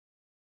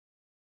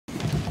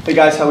Hey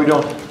guys, how we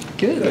doing?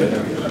 Good.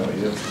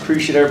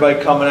 Appreciate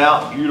everybody coming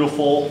out.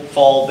 Beautiful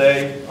fall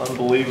day,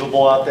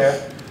 unbelievable out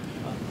there.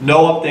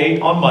 No update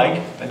on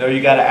Mike. I know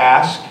you got to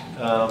ask,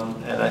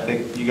 and I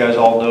think you guys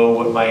all know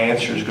what my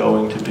answer is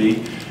going to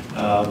be,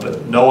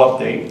 but no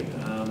update.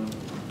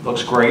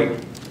 Looks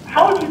great.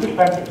 How has your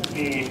defensive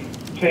speed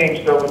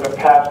changed over the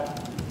past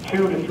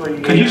 2 to 3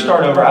 years? Could you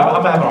start over?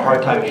 I'm having a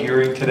hard time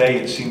hearing today.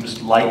 It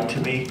seems light to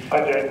me.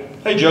 Hi, Jay.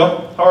 Hey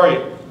Joe, how are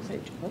you?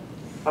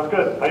 I'm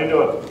good. How you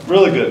doing?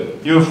 Really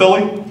good. You in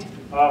Philly?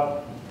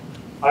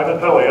 I'm in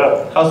Philly,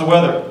 yes. How's the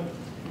weather?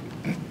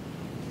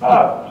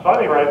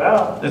 Sunny right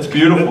now. It's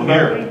beautiful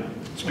here.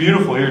 It's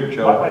beautiful here,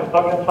 Joe. Why am I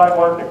stuck inside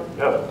working?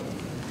 Yes.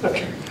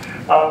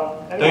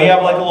 Don't you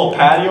have like a little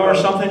patio or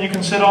something you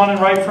can sit on and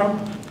write from?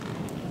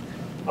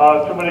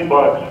 Too many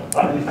bugs.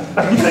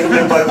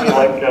 They might be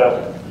like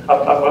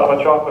I'm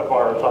a chocolate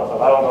bar or something.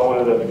 I don't know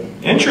what it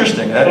is.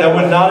 Interesting. That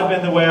would not have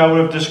been the way I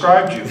would have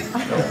described you.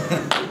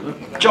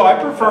 Joe, I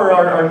prefer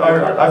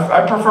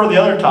I prefer the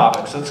other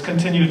topics. Let's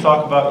continue to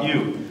talk about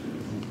you.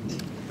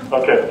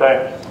 Okay,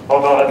 thanks. Oh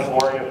no, that's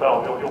boring as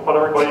hell. You'll put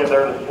everybody in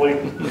there to sleep.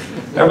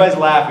 Everybody's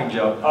laughing,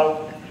 Joe.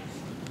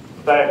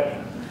 Thanks.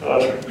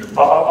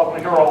 I'll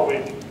be here all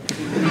week.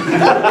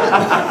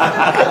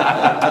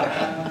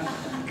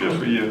 Good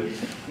for you.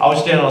 I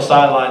was standing on the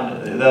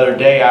sideline the other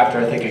day after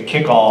I think a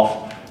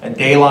kickoff, and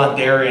Daylon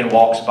Darien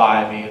walks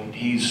by me, and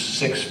he's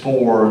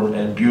 6'4"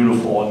 and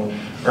beautiful, and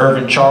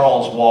Irvin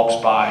Charles walks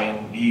by,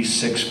 and he's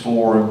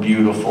 6'4" and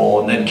beautiful,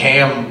 and then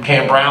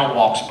Cam Brown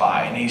walks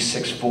by, and he's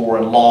 6'4"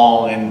 and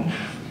long and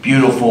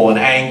beautiful and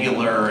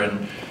angular,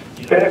 and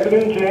Good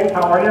afternoon, James.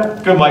 How are you?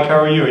 Good, Mike. How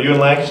are you? Are you in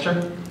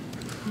Lancaster?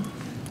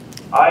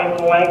 I'm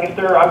in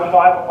Lancaster. I'm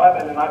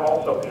 5'11", and I'm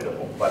also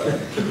beautiful.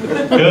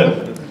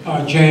 Good.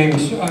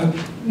 James,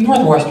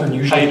 Northwestern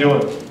usually. How you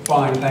doing?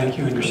 Fine, thank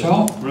you. And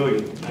yourself?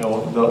 Really, you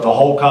know, the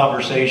whole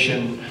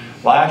conversation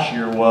last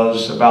year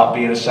was about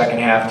being a second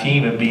half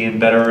team and being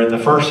better in the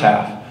first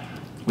half.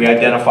 We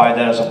identified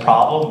that as a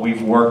problem.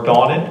 We've worked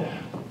on it.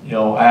 You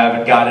know, I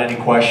haven't got any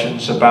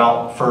questions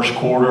about first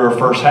quarter or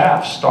first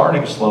half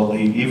starting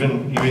slowly.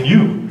 Even you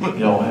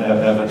know,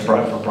 haven't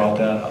brought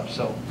that up.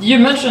 So you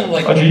mentioned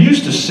like. But you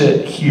used to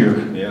sit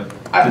here. Yeah.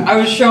 I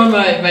was showing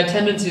my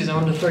tendencies. I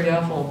wanted to throw you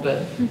off a little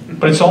bit.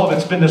 But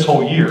it's been this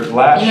whole year.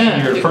 Last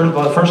year, the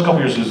first couple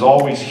years was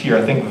always here.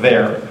 I think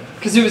there.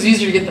 Because it was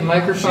easier to get the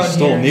microphone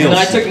here, and then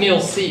I took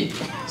Neil's seat,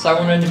 so I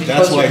wanted to be.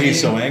 That's why he's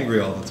so angry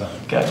all the time.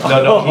 Okay.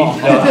 No,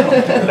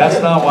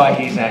 that's not why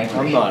he's angry.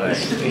 I'm not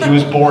angry. He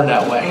was born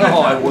that way. No,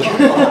 I wasn't.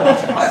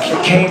 He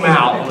came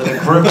out with a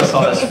grimace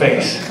on his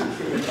face.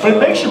 But it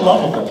makes you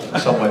lovable in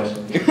some ways.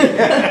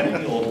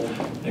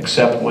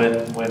 Except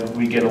when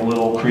we get a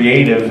little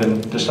creative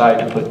and decide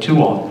to put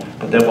 2 on.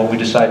 But then when we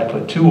decide to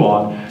put 2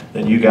 on,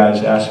 then you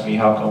guys ask me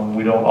how come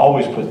we don't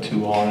always put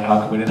 2 on, and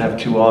how come we didn't have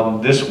 2 on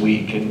this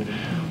week, and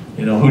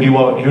you know, who do you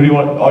want,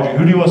 Audrey,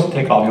 who do you want us to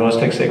take off? You want us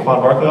to take Saquon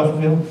Barkley off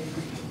the field?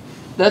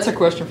 That's a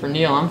question for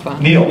Neil. I'm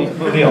fine. Neil.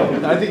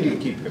 I think you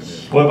keep him.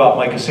 What about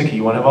Mike Gesicki?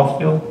 You want him off the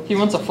field? He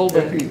wants a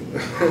fullback.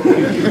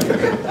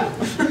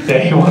 Yeah,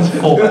 he wants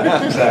a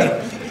fullback,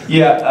 exactly.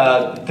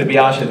 Yeah, to be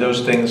honest with you,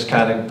 those things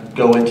kind of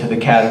go into the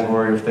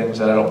category of things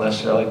that I don't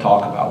necessarily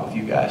talk about with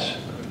you guys.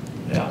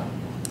 Yeah.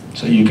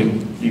 So you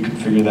can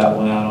figure that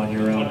one out on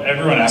your own.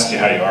 Everyone asks you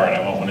how you are, and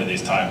I want one of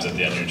these times at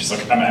the end you're just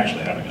like, I'm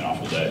actually having an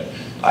awful day.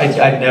 I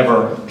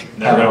never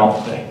have an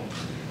awful day.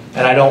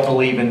 And I don't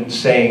believe in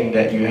saying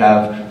that you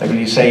have, like when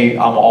you say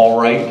I'm all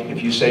right,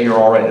 if you say you're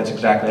all right, that's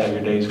exactly how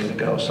your day is going to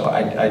go. So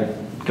I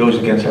goes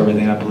against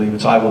everything I believe in.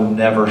 So I will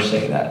never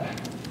say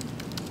that.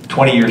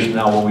 20 years from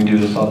now when we do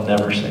this, I'll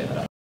never say that.